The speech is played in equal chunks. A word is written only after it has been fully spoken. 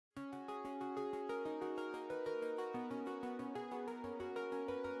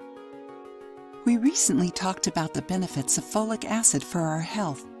We recently talked about the benefits of folic acid for our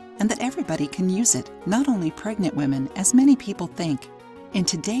health and that everybody can use it, not only pregnant women, as many people think. In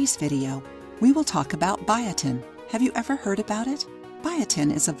today's video, we will talk about biotin. Have you ever heard about it?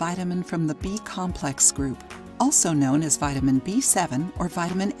 Biotin is a vitamin from the B complex group, also known as vitamin B7 or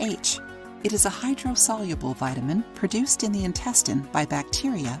vitamin H. It is a hydrosoluble vitamin produced in the intestine by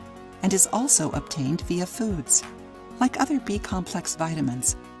bacteria and is also obtained via foods. Like other B complex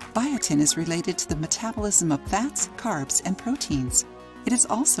vitamins, biotin is related to the metabolism of fats, carbs, and proteins. It is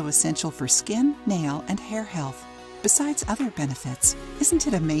also essential for skin, nail, and hair health, besides other benefits. Isn't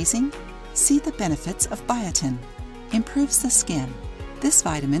it amazing? See the benefits of biotin. Improves the skin. This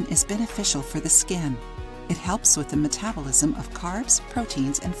vitamin is beneficial for the skin. It helps with the metabolism of carbs,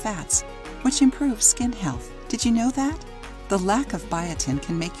 proteins, and fats, which improves skin health. Did you know that? The lack of biotin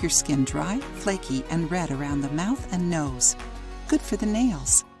can make your skin dry, flaky, and red around the mouth and nose. Good for the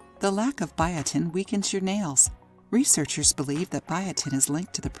nails. The lack of biotin weakens your nails. Researchers believe that biotin is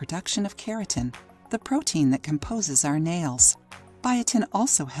linked to the production of keratin, the protein that composes our nails. Biotin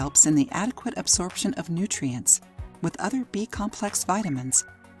also helps in the adequate absorption of nutrients. With other B-complex vitamins,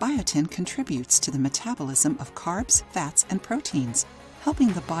 biotin contributes to the metabolism of carbs, fats, and proteins,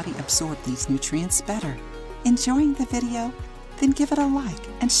 helping the body absorb these nutrients better. Enjoying the video? Then give it a like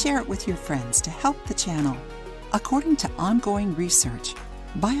and share it with your friends to help the channel. According to ongoing research,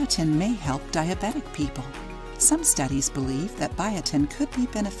 biotin may help diabetic people. Some studies believe that biotin could be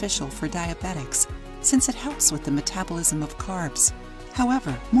beneficial for diabetics since it helps with the metabolism of carbs.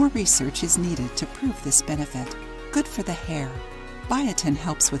 However, more research is needed to prove this benefit. Good for the hair. Biotin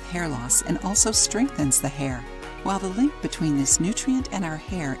helps with hair loss and also strengthens the hair. While the link between this nutrient and our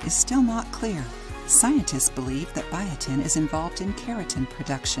hair is still not clear, scientists believe that biotin is involved in keratin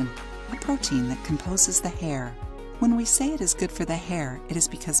production, a protein that composes the hair. When we say it is good for the hair, it is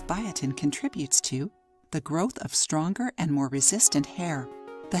because biotin contributes to the growth of stronger and more resistant hair,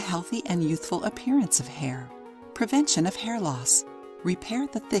 the healthy and youthful appearance of hair, prevention of hair loss, repair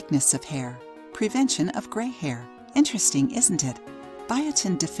the thickness of hair, prevention of gray hair. Interesting, isn't it?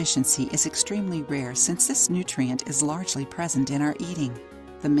 Biotin deficiency is extremely rare since this nutrient is largely present in our eating.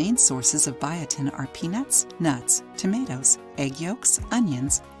 The main sources of biotin are peanuts, nuts, tomatoes, egg yolks,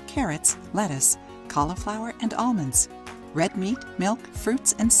 onions, carrots, lettuce, cauliflower, and almonds. Red meat, milk,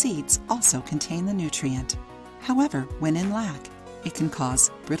 fruits, and seeds also contain the nutrient. However, when in lack, it can cause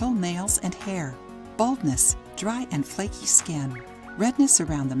brittle nails and hair, baldness, dry and flaky skin, redness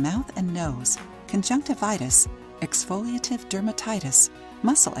around the mouth and nose, conjunctivitis, exfoliative dermatitis,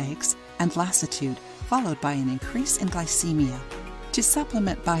 muscle aches, and lassitude, followed by an increase in glycemia. To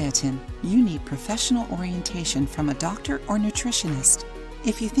supplement biotin, you need professional orientation from a doctor or nutritionist.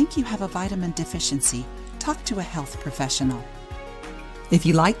 If you think you have a vitamin deficiency, talk to a health professional. If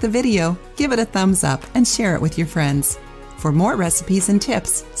you liked the video, give it a thumbs up and share it with your friends. For more recipes and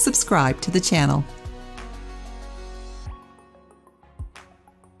tips, subscribe to the channel.